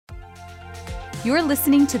You're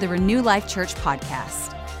listening to the Renew Life Church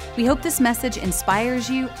podcast. We hope this message inspires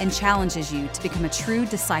you and challenges you to become a true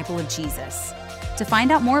disciple of Jesus. To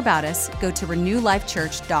find out more about us, go to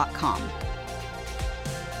renewlifechurch.com.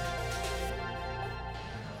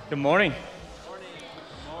 Good morning.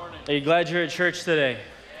 Are you glad you're at church today?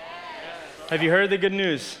 Have you heard the good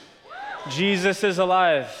news? Jesus is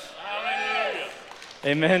alive.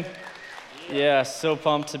 Amen. Yeah, so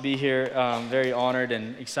pumped to be here. Very honored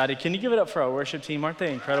and excited. Can you give it up for our worship team? Aren't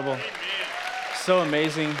they incredible? So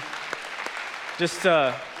amazing. Just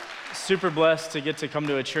super blessed to get to come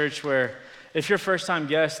to a church where, if you're a first-time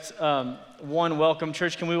guest, welcome.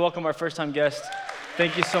 Church, can we welcome our first-time guest?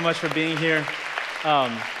 Thank you so much for being here.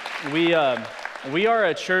 We are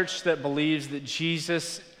a church that believes that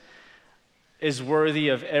Jesus is worthy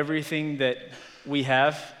of everything that we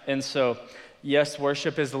have. And so, yes,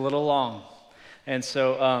 worship is a little long. And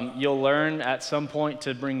so you'll learn at some point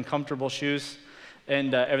to bring comfortable shoes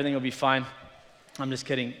and everything will be fine. I'm just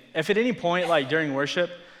kidding. If at any point, like during worship,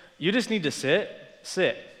 you just need to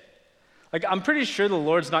sit. Like, I'm pretty sure the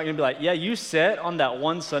Lord's not going to be like, yeah, you sat on that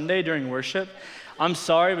one Sunday during worship. I'm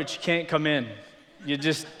sorry, but you can't come in.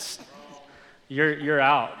 You're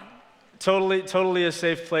out. Totally a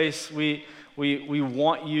safe place. We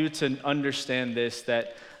want you to understand this,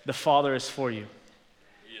 that the Father is for you.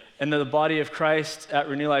 And the body of Christ at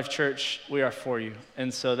Renew Life Church, we are for you.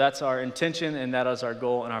 And so that's our intention, and that is our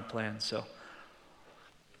goal and our plan. So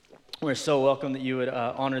we're so welcome that you would,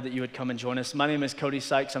 honored that you would come and join us. My name is Cody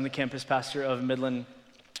Sykes. I'm the campus pastor of Midland,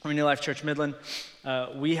 Renew Life Church Midland.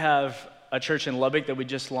 We have a church in Lubbock that we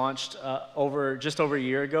just launched just over a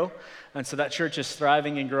year ago. And so that church is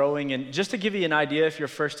thriving and growing. And just to give you an idea, if you're a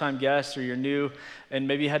first-time guest or you're new and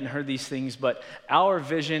maybe you hadn't heard these things, but our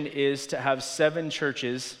vision is to have 7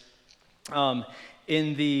 churches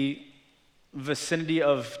in the vicinity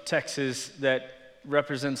of Texas that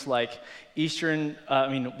represents like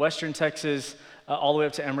western Texas, all the way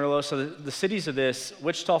up to Amarillo. So the cities of this: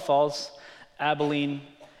 Wichita Falls, Abilene,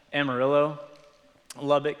 Amarillo,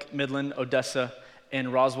 Lubbock, Midland, Odessa,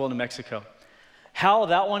 and Roswell, New Mexico. How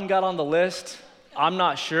that one got on the list, I'm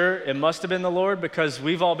not sure. It must have been the Lord, because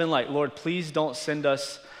we've all been like, Lord, please don't send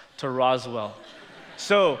us to Roswell.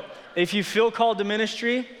 So if you feel called to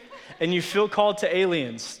ministry and you feel called to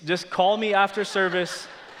aliens, just call me after service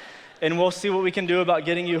and we'll see what we can do about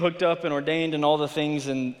getting you hooked up and ordained and all the things,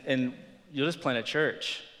 and you'll just plant a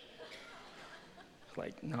church.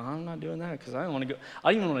 Like, no, I'm not doing that because I don't want to go.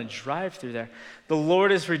 I don't even want to drive through there. The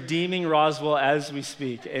Lord is redeeming Roswell as we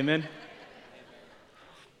speak. Amen.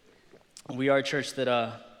 We are a church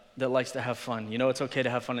that likes to have fun. You know, it's okay to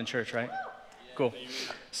have fun in church, right? Cool.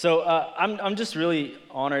 So I'm just really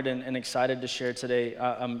honored and excited to share today.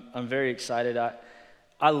 I'm very excited.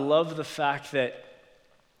 I love the fact that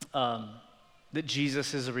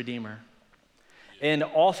Jesus is a redeemer, and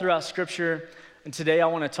all throughout Scripture. And today I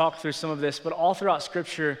want to talk through some of this, but all throughout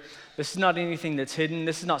Scripture, this is not anything that's hidden.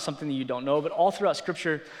 This is not something that you don't know, but all throughout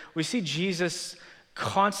Scripture, we see Jesus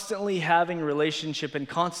constantly having a relationship and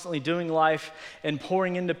constantly doing life and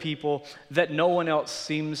pouring into people that no one else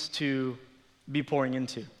seems to be pouring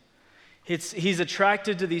into. He's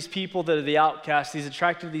attracted to these people that are the outcasts. He's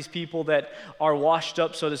attracted to these people that are washed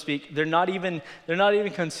up, so to speak. They're not even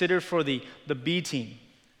considered for the B team.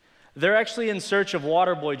 They're actually in search of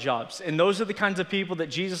water boy jobs. And those are the kinds of people that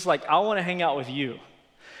Jesus is like, I want to hang out with you.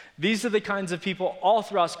 These are the kinds of people all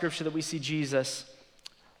throughout Scripture that we see Jesus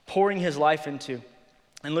pouring his life into.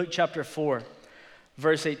 In Luke chapter 4,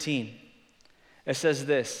 verse 18, it says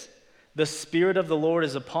this: "The Spirit of the Lord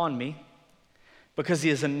is upon me, because he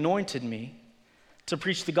has anointed me to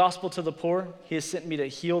preach the gospel to the poor. He has sent me to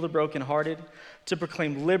heal the brokenhearted, to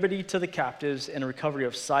proclaim liberty to the captives and recovery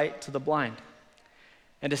of sight to the blind,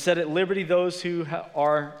 and to set at liberty those who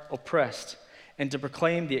are oppressed, and to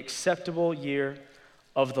proclaim the acceptable year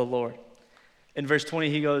of the Lord." In verse 20,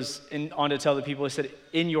 he goes on to tell the people, he said,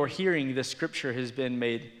 "In your hearing, the Scripture has been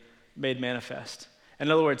made manifest."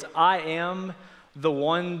 In other words, I am the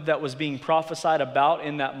one that was being prophesied about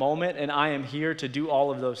in that moment, and I am here to do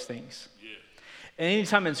all of those things. Yeah. And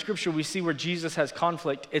anytime in Scripture we see where Jesus has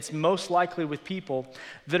conflict, it's most likely with people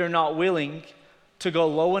that are not willing to go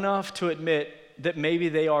low enough to admit that maybe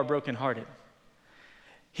they are brokenhearted.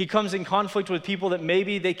 He comes in conflict with people that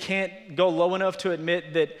maybe they can't go low enough to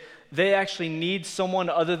admit that they actually need someone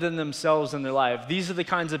other than themselves in their life. These are the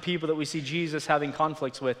kinds of people that we see Jesus having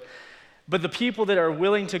conflicts with. But the people that are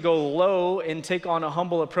willing to go low and take on a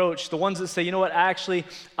humble approach, the ones that say, you know what, actually,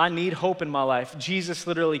 I need hope in my life. Jesus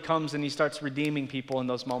literally comes and he starts redeeming people in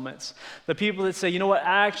those moments. The people that say, you know what,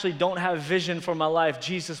 I actually don't have vision for my life.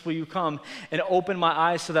 Jesus, will you come and open my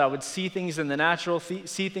eyes so that I would see things in the natural,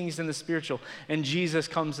 see things in the spiritual. And Jesus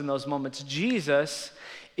comes in those moments. Jesus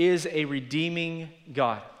is a redeeming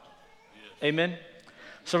God. Yes. Amen.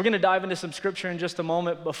 So we're going to dive into some scripture in just a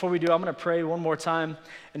moment. Before we do, I'm going to pray one more time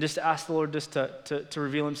and just ask the Lord just to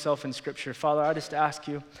reveal himself in scripture. Father, I just ask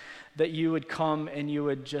you that you would come and you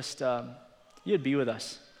would just, you'd be with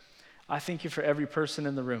us. I thank you for every person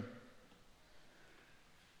in the room.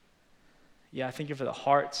 Yeah, I thank you for the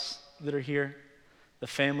hearts that are here, the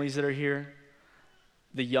families that are here,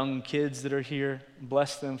 the young kids that are here.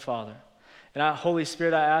 Bless them, Father. And Holy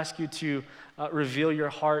Spirit, I ask you to reveal your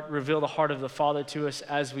heart, reveal the heart of the Father to us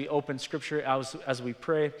as we open Scripture, as we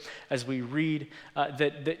pray, as we read,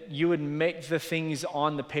 that you would make the things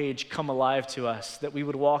on the page come alive to us, that we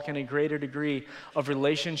would walk in a greater degree of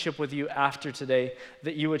relationship with you after today,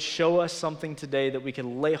 that you would show us something today that we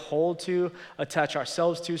can lay hold to, attach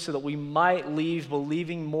ourselves to, so that we might leave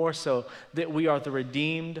believing more so that we are the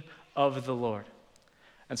redeemed of the Lord.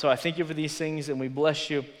 And so I thank you for these things, and we bless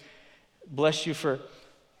you. Bless you for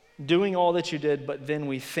doing all that you did, but then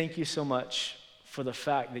we thank you so much for the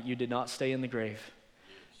fact that you did not stay in the grave.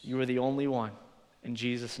 You were the only one. In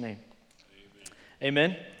Jesus' name.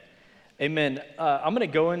 Amen. Amen. I'm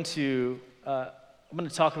going to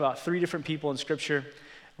talk about 3 different people in Scripture.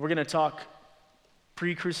 We're going to talk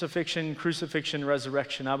pre-crucifixion, crucifixion,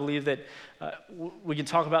 resurrection. I believe that we can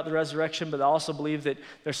talk about the resurrection, but I also believe that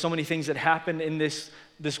there's so many things that happened in this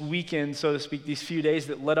weekend, so to speak, these few days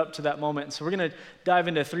that led up to that moment. And so we're going to dive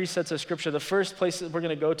into 3 sets of Scripture. The first place that we're going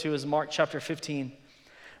to go to is Mark chapter 15.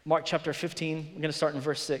 Mark chapter 15, we're going to start in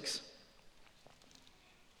verse 6.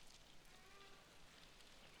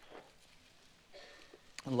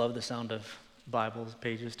 I love the sound of Bible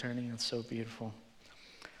pages turning. It's so beautiful.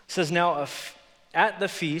 It says, now at the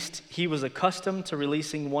feast, he was accustomed to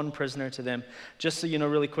releasing one prisoner to them. Just so you know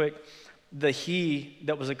really quick, he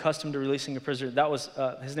that was accustomed to releasing a prisoner, that was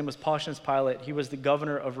his name was Pontius Pilate. He was the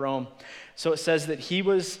governor of Rome. So it says that he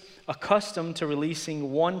was accustomed to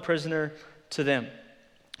releasing one prisoner to them,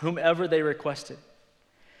 whomever they requested.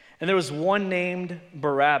 And there was one named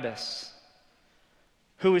Barabbas,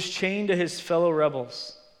 who was chained to his fellow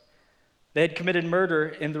rebels. They had committed murder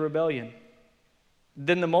in the rebellion.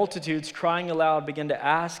 Then the multitudes, crying aloud, began to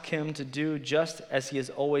ask him to do just as he has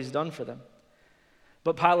always done for them.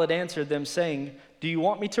 But Pilate answered them, saying, do you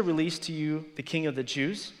want me to release to you the king of the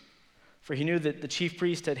Jews? For he knew that the chief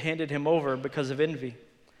priest had handed him over because of envy.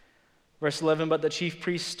 Verse 11, but the chief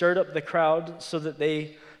priest stirred up the crowd so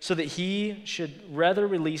that he should rather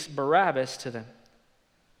release Barabbas to them.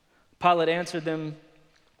 Pilate answered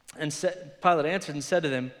and said to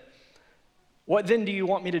them, what then do you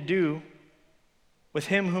want me to do with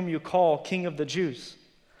him whom you call King of the Jews?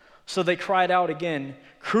 So they cried out again,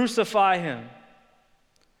 crucify him.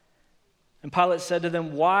 And Pilate said to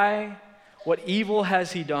them, why? What evil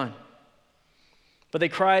has he done? But they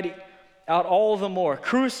cried out all the more,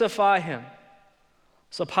 crucify him.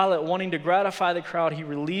 So Pilate, wanting to gratify the crowd, he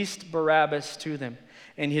released Barabbas to them,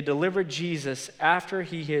 and he had delivered Jesus after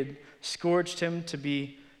he had scourged him to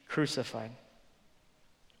be crucified.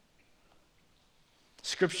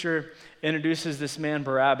 Scripture introduces this man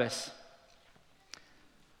Barabbas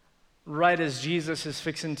right as Jesus is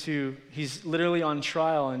he's literally on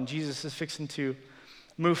trial, and Jesus is fixing to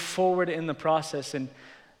move forward in the process. And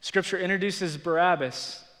Scripture introduces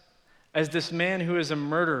Barabbas as this man who is a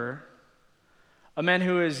murderer, a man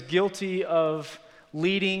who is guilty of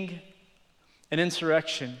leading an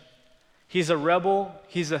insurrection. He's a rebel,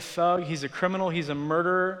 he's a thug, he's a criminal, he's a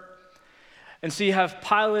murderer. And so you have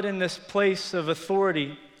Pilate in this place of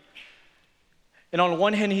authority. And on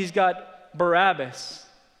one hand, he's got Barabbas.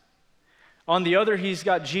 On the other, he's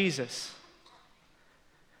got Jesus.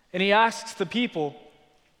 And he asks the people,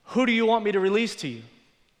 who do you want me to release to you?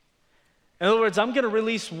 In other words, I'm going to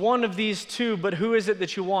release one of these two, but who is it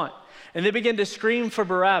that you want? And they begin to scream for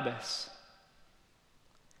Barabbas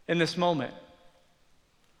in this moment.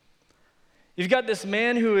 You've got this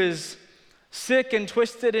man who is sick and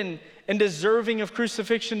twisted and deserving of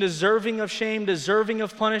crucifixion, deserving of shame, deserving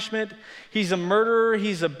of punishment. He's a murderer,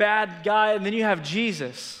 he's a bad guy. And then you have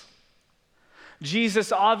Jesus.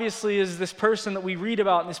 Jesus obviously is this person that we read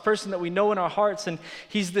about and this person that we know in our hearts, and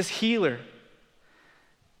he's this healer.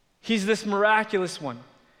 He's this miraculous one.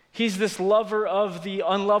 He's this lover of the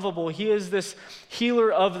unlovable. He is this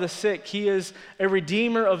healer of the sick. He is a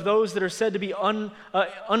redeemer of those that are said to be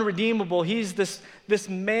unredeemable. He's this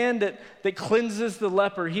man that cleanses the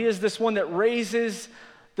leper. He is this one that raises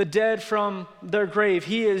the dead from their grave.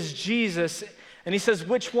 He is Jesus. And he says,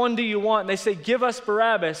 which one do you want? And they say, give us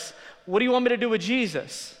Barabbas. What do you want me to do with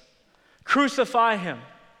Jesus? Crucify him.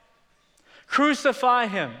 Crucify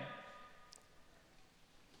him.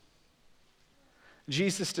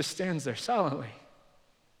 Jesus just stands there silently.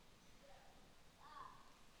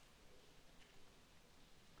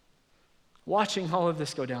 Watching all of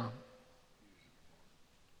this go down.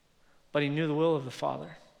 But he knew the will of the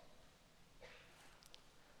Father.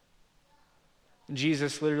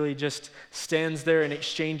 Jesus literally just stands there and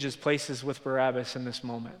exchanges places with Barabbas in this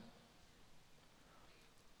moment.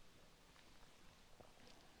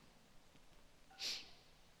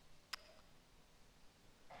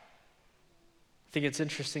 I think it's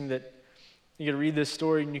interesting that you could read this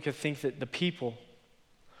story and you could think that the people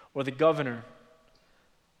or the governor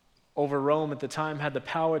over Rome at the time had the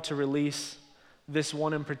power to release this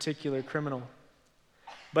one in particular criminal.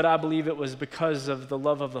 But I believe it was because of the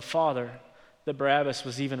love of the Father that Barabbas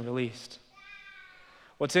was even released.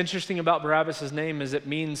 What's interesting about Barabbas' name is it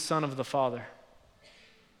means son of the Father.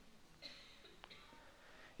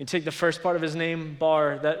 You take the first part of his name,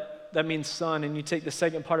 Bar, that means son, and you take the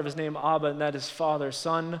second part of his name, Abba, and that is Father,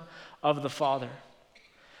 son of the Father.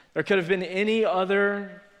 There could have been any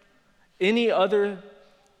other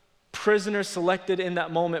prisoner selected in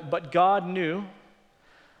that moment, but God knew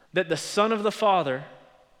that the son of the Father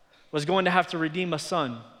was going to have to redeem a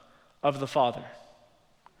son of the Father.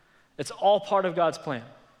 It's all part of God's plan.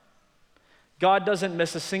 God doesn't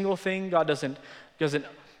miss a single thing. God doesn't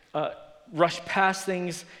rush past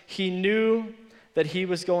things. He knew that he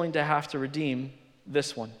was going to have to redeem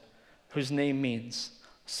this one, whose name means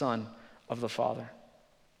son of the Father.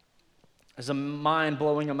 There's a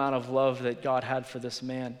mind-blowing amount of love that God had for this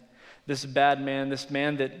man, this bad man, this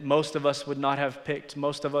man that most of us would not have picked,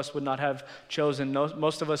 most of us would not have chosen,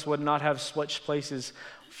 most of us would not have switched places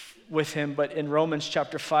with him. But in Romans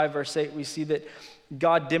chapter 5, verse 8, we see that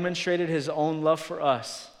God demonstrated his own love for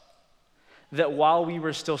us, that while we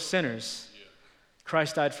were still sinners,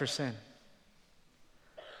 Christ died for sin.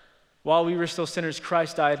 While we were still sinners,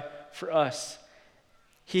 Christ died for us.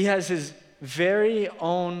 He has his very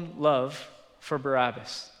own love for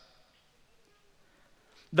Barabbas.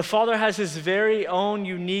 The Father has his very own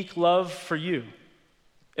unique love for you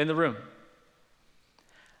in the room.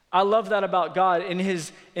 I love that about God. In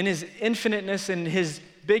his infiniteness and his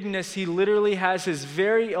bigness, he literally has his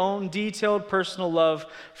very own detailed personal love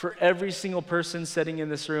for every single person sitting in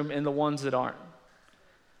this room and the ones that aren't.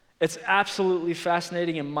 It's absolutely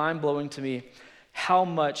fascinating and mind-blowing to me how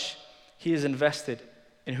much he is invested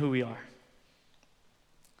in who we are.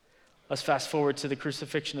 Let's fast forward to the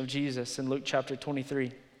crucifixion of Jesus in Luke chapter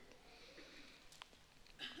 23.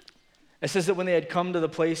 It says that when they had come to the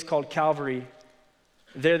place called Calvary,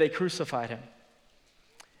 there they crucified him.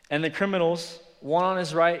 And the criminals, one on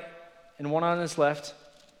his right and one on his left.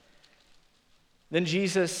 Then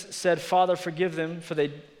Jesus said, Father, forgive them, for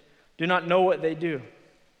they do not know what they do.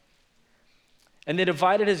 And they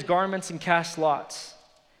divided his garments and cast lots.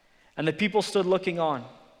 And the people stood looking on.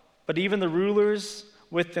 But even the rulers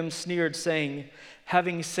with them sneered, saying,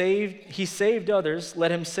 he saved others,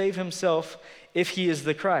 let him save himself if he is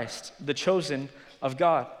the Christ, the chosen of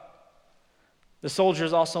God. The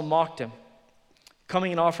soldiers also mocked him,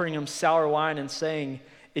 coming and offering him sour wine and saying,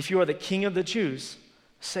 if you are the king of the Jews,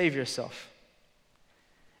 save yourself.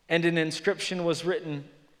 And an inscription was written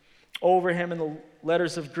over him in the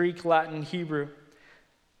letters of Greek, Latin, Hebrew.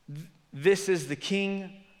 This is the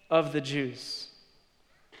King of the Jews.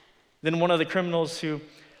 Then one of the criminals who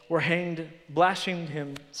were hanged blasphemed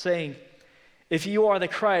him, saying, if you are the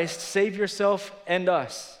Christ, save yourself and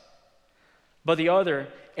us. But the other,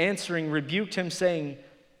 answering, rebuked him, saying,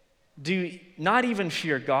 do you not even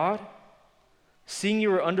fear God, seeing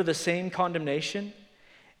you are under the same condemnation?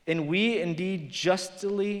 And we indeed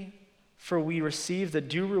justly, for we receive the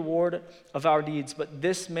due reward of our deeds, but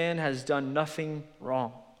this man has done nothing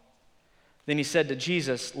wrong. Then he said to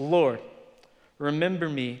Jesus, Lord, remember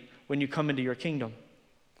me when you come into your kingdom.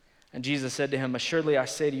 And Jesus said to him, assuredly I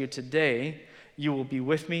say to you, today you will be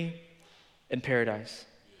with me in paradise.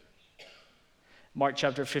 Mark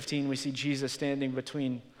chapter 15, we see Jesus standing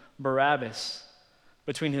between Barabbas,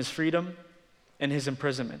 between his freedom and his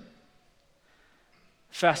imprisonment.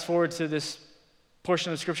 Fast forward to this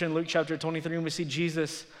portion of Scripture in Luke chapter 23, and we see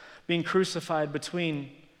Jesus being crucified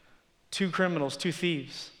between two criminals, two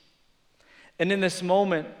thieves. And in this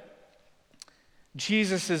moment,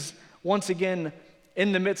 Jesus is once again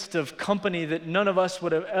in the midst of company that none of us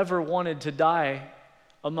would have ever wanted to die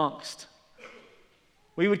amongst.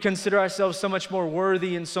 We would consider ourselves so much more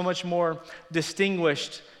worthy and so much more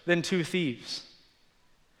distinguished than two thieves.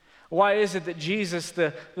 Why is it that Jesus,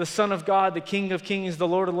 the Son of God, the King of Kings, the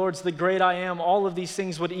Lord of Lords, the great I am, all of these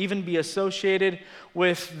things would even be associated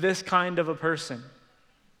with this kind of a person?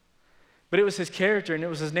 But it was his character and it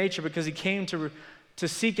was his nature, because he came to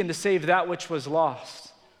seek and to save that which was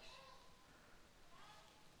lost.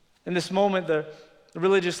 In this moment, the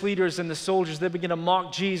religious leaders and the soldiers, they begin to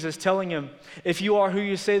mock Jesus, telling him, if you are who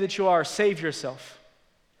you say that you are, save yourself.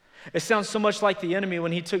 It sounds so much like the enemy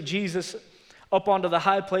when he took Jesus up onto the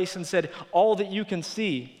high place and said, all that you can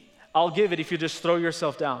see, I'll give it if you just throw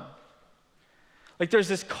yourself down. Like there's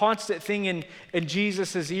this constant thing in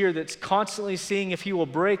Jesus' ear that's constantly seeing if he will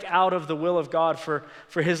break out of the will of God for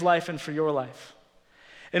his life and for your life.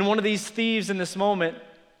 And one of these thieves in this moment,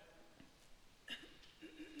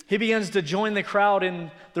 he begins to join the crowd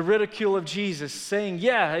in the ridicule of Jesus, saying,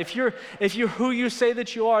 yeah, if you're who you say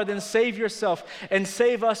that you are, then save yourself and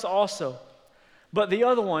save us also. But the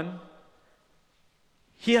other one,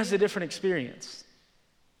 he has a different experience.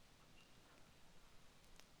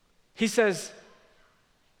 He says,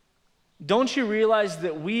 don't you realize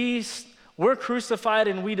that we're crucified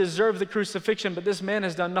and we deserve the crucifixion, but this man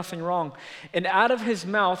has done nothing wrong. And out of his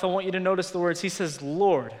mouth, I want you to notice the words, he says,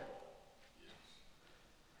 Lord.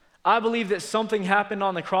 I believe that something happened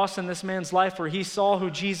on the cross in this man's life where he saw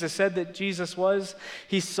who Jesus said that Jesus was.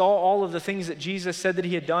 He saw all of the things that Jesus said that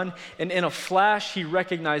he had done, and in a flash, he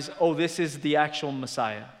recognized, oh, this is the actual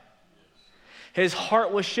Messiah. His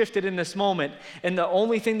heart was shifted in this moment, and the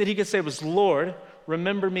only thing that he could say was, Lord,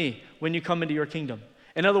 remember me when you come into your kingdom.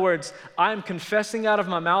 In other words, I'm confessing out of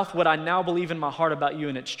my mouth what I now believe in my heart about you,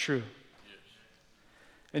 and it's true.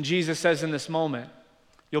 And Jesus says in this moment,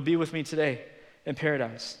 you'll be with me today in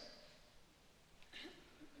paradise.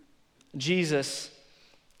 Jesus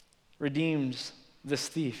redeems this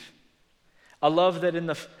thief. I love that in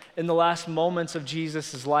the last moments of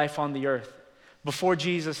Jesus' life on the earth, before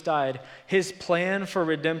Jesus died, his plan for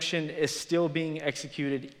redemption is still being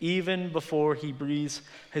executed even before he breathes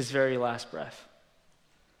his very last breath.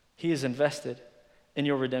 He is invested in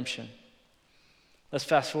your redemption. Let's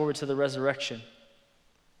fast forward to the resurrection.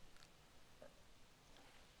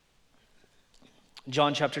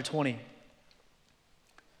 John chapter 20.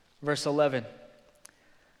 Verse 11,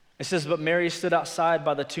 it says, but Mary stood outside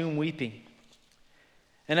by the tomb weeping.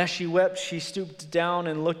 And as she wept, she stooped down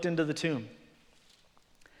and looked into the tomb.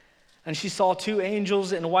 And she saw two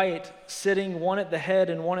angels in white sitting, one at the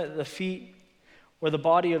head and one at the feet, where the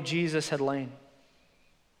body of Jesus had lain.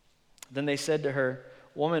 Then they said to her,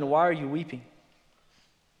 woman, why are you weeping?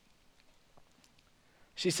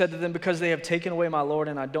 She said to them, because they have taken away my Lord,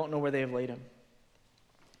 and I don't know where they have laid him.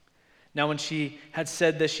 Now when she had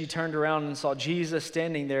said this, she turned around and saw Jesus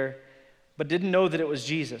standing there, but didn't know that it was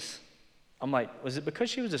Jesus. I'm like, was it because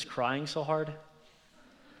she was just crying so hard?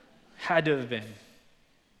 Had to have been.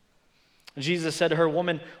 And Jesus said to her,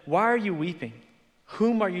 woman, why are you weeping?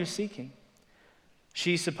 Whom are you seeking?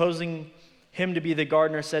 She, supposing him to be the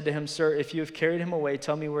gardener, said to him, sir, if you have carried him away,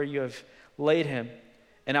 tell me where you have laid him,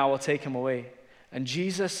 and I will take him away. And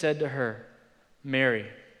Jesus said to her, Mary.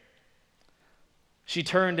 She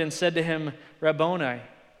turned and said to him, Rabboni,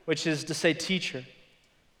 which is to say, teacher.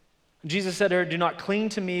 Jesus said to her, do not cling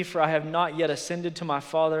to me, for I have not yet ascended to my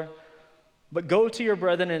Father, but go to your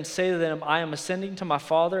brethren and say to them, I am ascending to my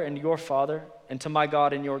Father and your Father, and to my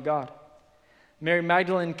God and your God. Mary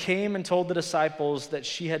Magdalene came and told the disciples that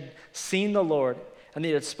she had seen the Lord and that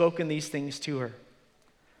he had spoken these things to her.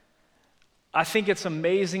 I think it's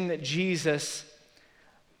amazing that Jesus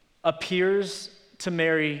appears to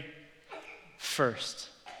Mary first.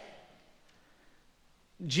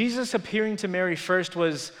 Jesus appearing to Mary first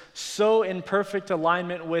was so in perfect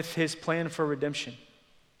alignment with his plan for redemption.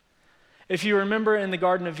 If you remember in the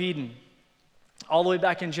Garden of Eden, all the way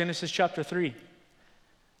back in Genesis chapter 3,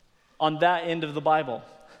 on that end of the Bible,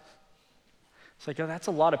 it's like, oh, that's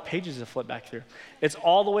a lot of pages to flip back through. It's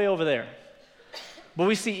all the way over there. But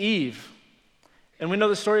we see Eve. And we know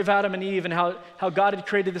the story of Adam and Eve and how God had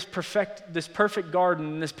created this perfect garden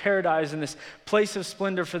and this paradise and this place of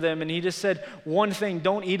splendor for them. And he just said one thing,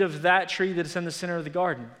 don't eat of that tree that's in the center of the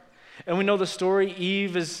garden. And we know the story.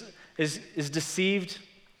 Eve is deceived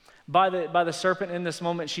by the serpent in this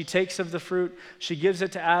moment. She takes of the fruit. She gives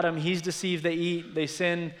it to Adam. He's deceived. They eat. They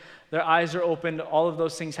sin. Their eyes are opened. All of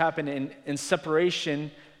those things happen. And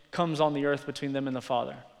separation comes on the earth between them and the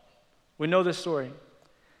Father. We know this story.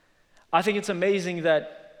 I think it's amazing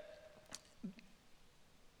that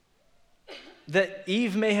that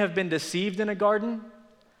Eve may have been deceived in a garden,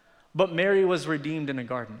 but Mary was redeemed in a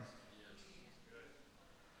garden.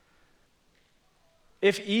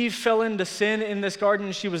 If Eve fell into sin in this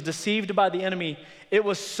garden, she was deceived by the enemy, it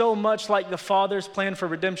was so much like the Father's plan for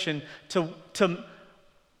redemption to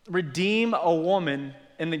redeem a woman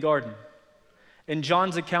in the garden. In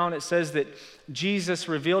John's account, it says that Jesus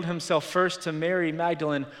revealed himself first to Mary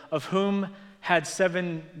Magdalene, of whom had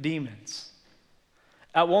 7 demons.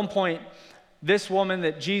 At one point, this woman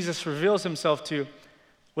that Jesus reveals himself to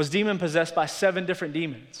was demon-possessed by 7 different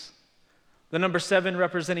demons. The number 7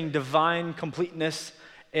 representing divine completeness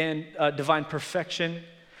and divine perfection.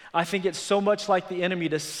 I think it's so much like the enemy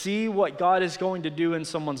to see what God is going to do in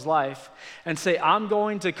someone's life and say, I'm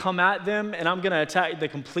going to come at them and I'm going to attack the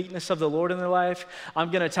completeness of the Lord in their life.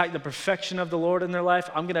 I'm going to attack the perfection of the Lord in their life.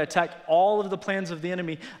 I'm going to attack all of the plans of the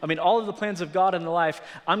enemy. All of the plans of God in their life.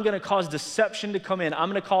 I'm going to cause deception to come in. I'm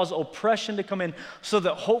going to cause oppression to come in so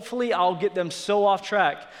that hopefully I'll get them so off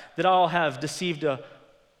track that I'll have deceived a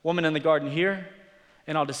woman in the garden here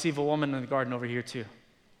and I'll deceive a woman in the garden over here too.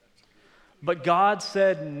 But God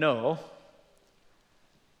said, no,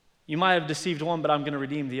 you might have deceived one, but I'm going to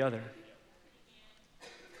redeem the other.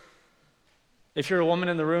 If you're a woman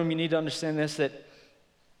in the room, you need to understand this, that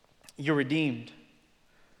you're redeemed.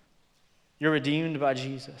 You're redeemed by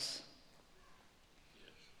Jesus.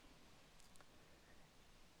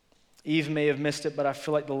 Eve may have missed it, but I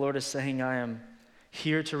feel like the Lord is saying, I am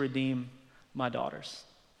here to redeem my daughters.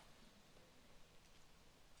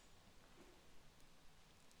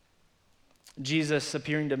 Jesus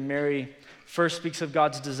appearing to Mary first speaks of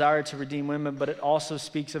God's desire to redeem women, but it also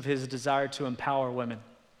speaks of his desire to empower women.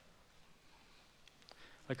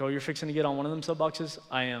 Like, oh, you're fixing to get on one of them soapboxes?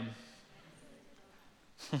 I am.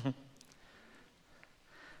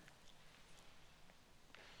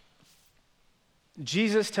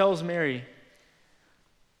 Jesus tells Mary,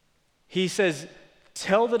 he says,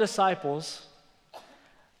 tell the disciples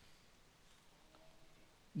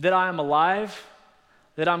that I am alive,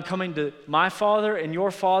 that I'm coming to my Father and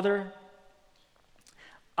your Father.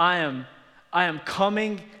 I am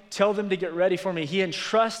coming. Tell them to get ready for me. He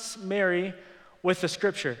entrusts Mary with the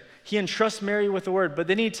scripture. He entrusts Mary with the word, but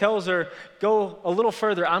then he tells her, go a little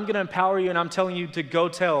further. I'm going to empower you, and I'm telling you to go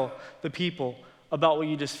tell the people about what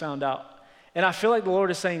you just found out. And I feel like the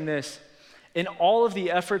Lord is saying this. In all of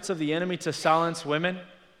the efforts of the enemy to silence women,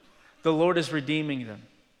 the Lord is redeeming them.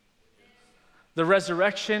 The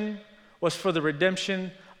resurrection was for the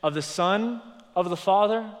redemption of the Son of the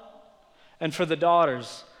Father and for the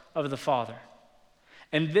daughters of the Father.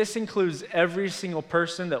 And this includes every single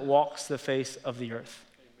person that walks the face of the earth.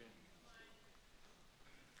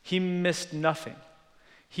 He missed nothing.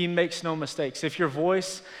 He makes no mistakes. If your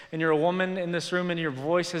voice, and you're a woman in this room and your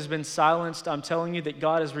voice has been silenced, I'm telling you that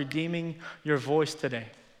God is redeeming your voice today.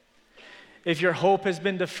 If your hope has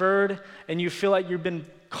been deferred and you feel like you've been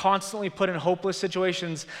constantly put in hopeless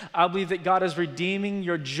situations, I believe that God is redeeming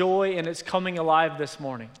your joy and it's coming alive this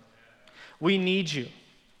morning. We need you.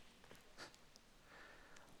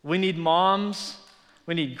 We need moms.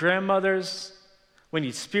 We need grandmothers. We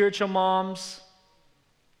need spiritual moms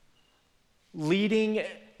leading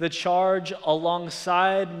the charge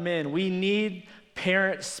alongside men. We need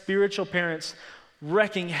parents, spiritual parents,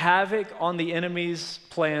 wreaking havoc on the enemy's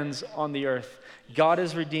plans on the earth. God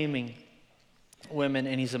is redeeming women,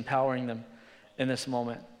 and he's empowering them in this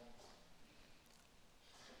moment.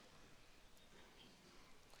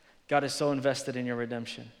 God is so invested in your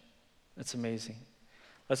redemption. It's amazing.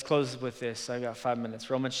 Let's close with this. I got 5 minutes.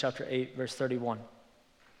 Romans chapter 8, verse 31.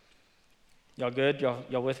 Y'all good?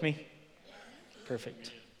 Y'all with me?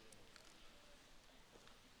 Perfect.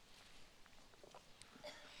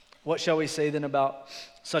 What shall we say then about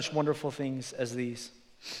such wonderful things as these?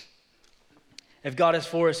 If God is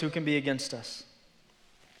for us, who can be against us?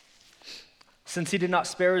 Since he did not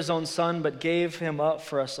spare his own son, but gave him up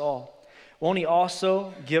for us all, won't he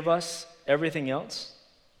also give us everything else?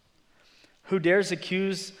 Who dares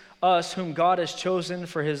accuse us whom God has chosen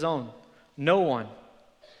for his own? No one.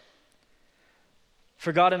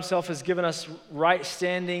 For God himself has given us right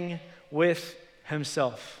standing with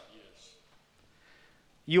himself.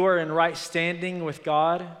 You are in right standing with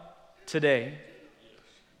God today.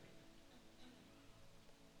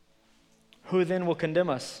 Who then will condemn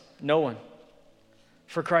us? No one.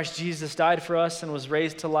 For Christ Jesus died for us and was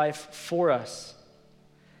raised to life for us.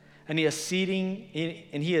 And he is sitting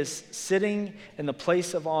in the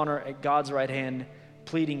place of honor at God's right hand,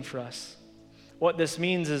 pleading for us. What this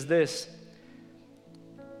means is this.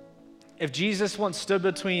 If Jesus once stood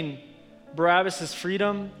between Barabbas'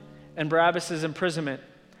 freedom and Barabbas' imprisonment,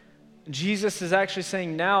 Jesus is actually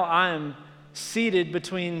saying, now I am seated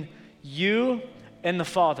between you and the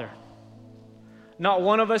Father. Not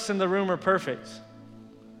one of us in the room are perfect.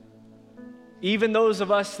 Even those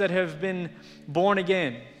of us that have been born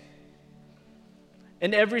again.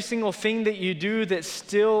 And every single thing that you do that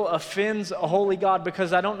still offends a holy God,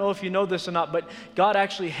 because I don't know if you know this or not, but God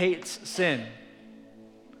actually hates sin.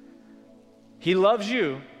 He loves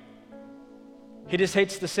you. He just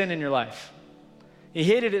hates the sin in your life. He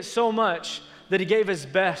hated it so much that he gave his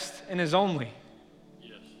best and his only.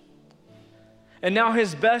 And now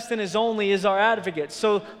his best and his only is our advocate.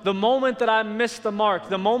 So the moment that I miss the mark,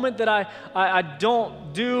 the moment that I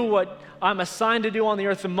don't do what I'm assigned to do on the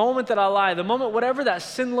earth, the moment that I lie, the moment, whatever that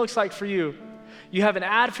sin looks like for you, you have an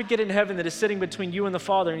advocate in heaven that is sitting between you and the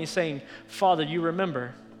Father, and he's saying, Father, you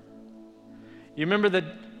remember. You remember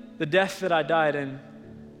the death that I died and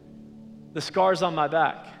the scars on my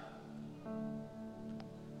back.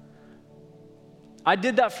 I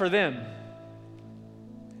did that for them.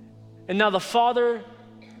 And now the Father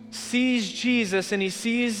sees Jesus, and he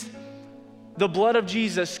sees the blood of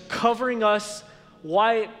Jesus covering us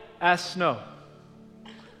white as snow.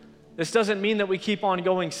 This doesn't mean that we keep on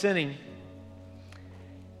going sinning.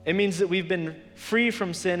 It means that we've been free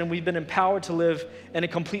from sin and we've been empowered to live in a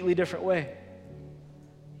completely different way.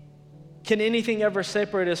 Can anything ever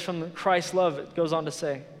separate us from Christ's love? It goes on to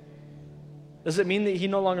say. Does it mean that he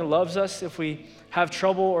no longer loves us if we have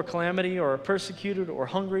trouble or calamity or are persecuted or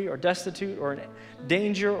hungry or destitute or in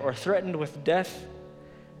danger or threatened with death?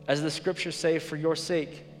 As the scriptures say, for your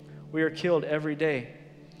sake, we are killed every day.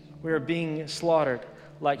 We are being slaughtered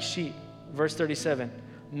like sheep. Verse 37,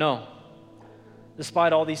 no.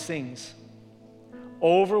 Despite all these things,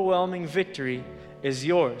 overwhelming victory is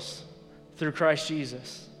yours through Christ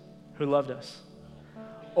Jesus, who loved us.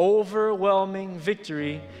 Overwhelming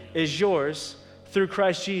victory is yours through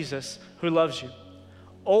Christ Jesus, who loves you.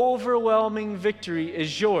 Overwhelming victory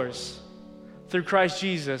is yours through Christ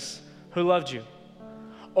Jesus, who loved you.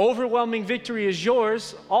 Overwhelming victory is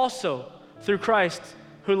yours also through Christ,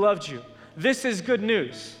 who loved you. This is good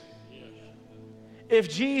news. If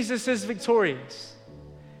Jesus is victorious,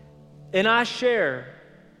 and I share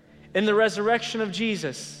in the resurrection of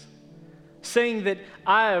Jesus, saying that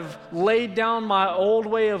I have laid down my old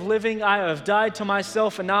way of living, I have died to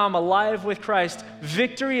myself, and now I'm alive with Christ,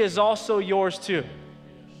 victory is also yours too.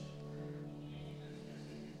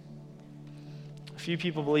 A few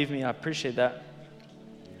people believe me, I appreciate that.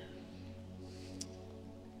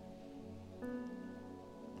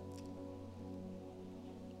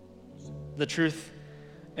 The truth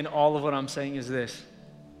in all of what I'm saying is this.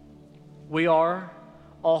 We are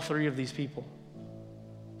all three of these people.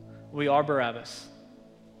 We are Barabbas.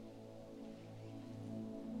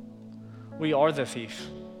 We are the thief.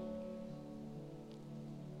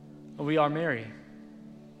 We are Mary.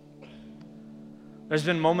 There's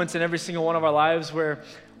been moments in every single one of our lives where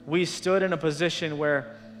we stood in a position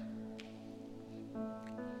where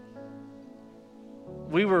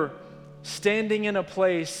we were standing in a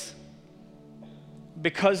place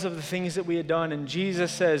because of the things that we had done. And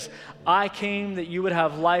Jesus says, I came that you would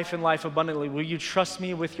have life and life abundantly. Will you trust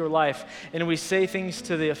me with your life? And we say things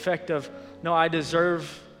to the effect of, no, I deserve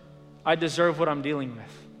what I'm dealing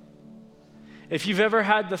with. If you've ever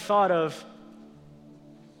had the thought of,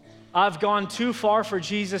 I've gone too far for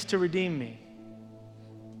Jesus to redeem me,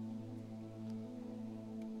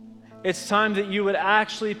 it's time that you would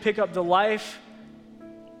actually pick up the life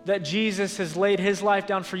that Jesus has laid his life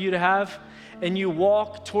down for you to have, and you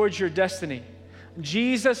walk towards your destiny.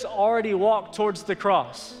 Jesus already walked towards the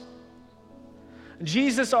cross.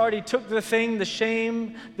 Jesus already took the thing, the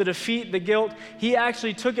shame, the defeat, the guilt. He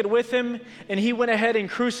actually took it with him, and he went ahead and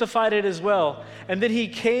crucified it as well. And then he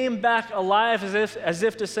came back alive as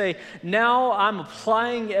if to say, now I'm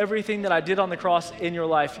applying everything that I did on the cross in your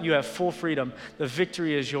life. You have full freedom. The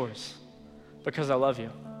victory is yours because I love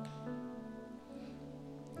you.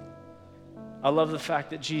 I love the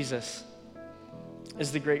fact that Jesus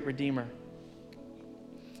is the great Redeemer.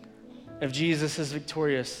 If Jesus is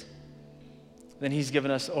victorious, then he's given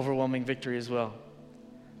us overwhelming victory as well.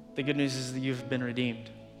 The good news is that you've been redeemed.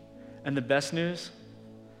 And the best news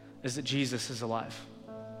is that Jesus is alive.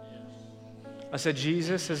 I said,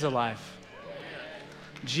 Jesus is alive.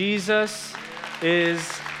 Jesus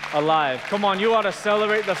is alive. Come on, you ought to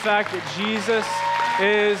celebrate the fact that Jesus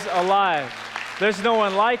is alive. There's no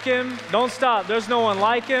one like him. Don't stop. There's no one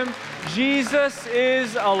like him. Jesus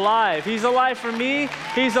is alive. He's alive for me.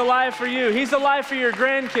 He's alive for you. He's alive for your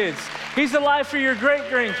grandkids. He's alive for your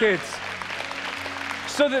great-grandkids,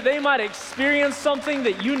 so that they might experience something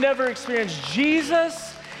that you never experienced.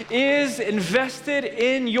 Jesus is invested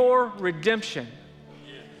in your redemption.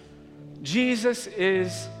 Jesus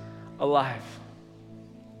is alive.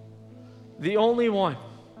 The only one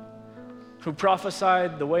who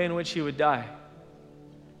prophesied the way in which he would die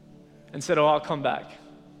and said, oh, I'll come back.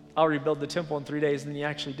 I'll rebuild the temple in 3 days, and he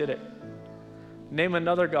actually did it. Name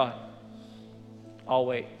another God. I'll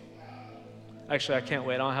wait. Actually, I can't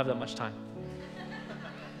wait. I don't have that much time.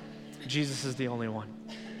 Jesus is the only one.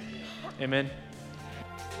 Amen.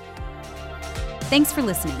 Thanks for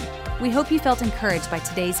listening. We hope you felt encouraged by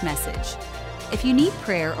today's message. If you need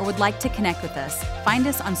prayer or would like to connect with us, find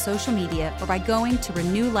us on social media or by going to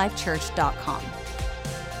renewlifechurch.com.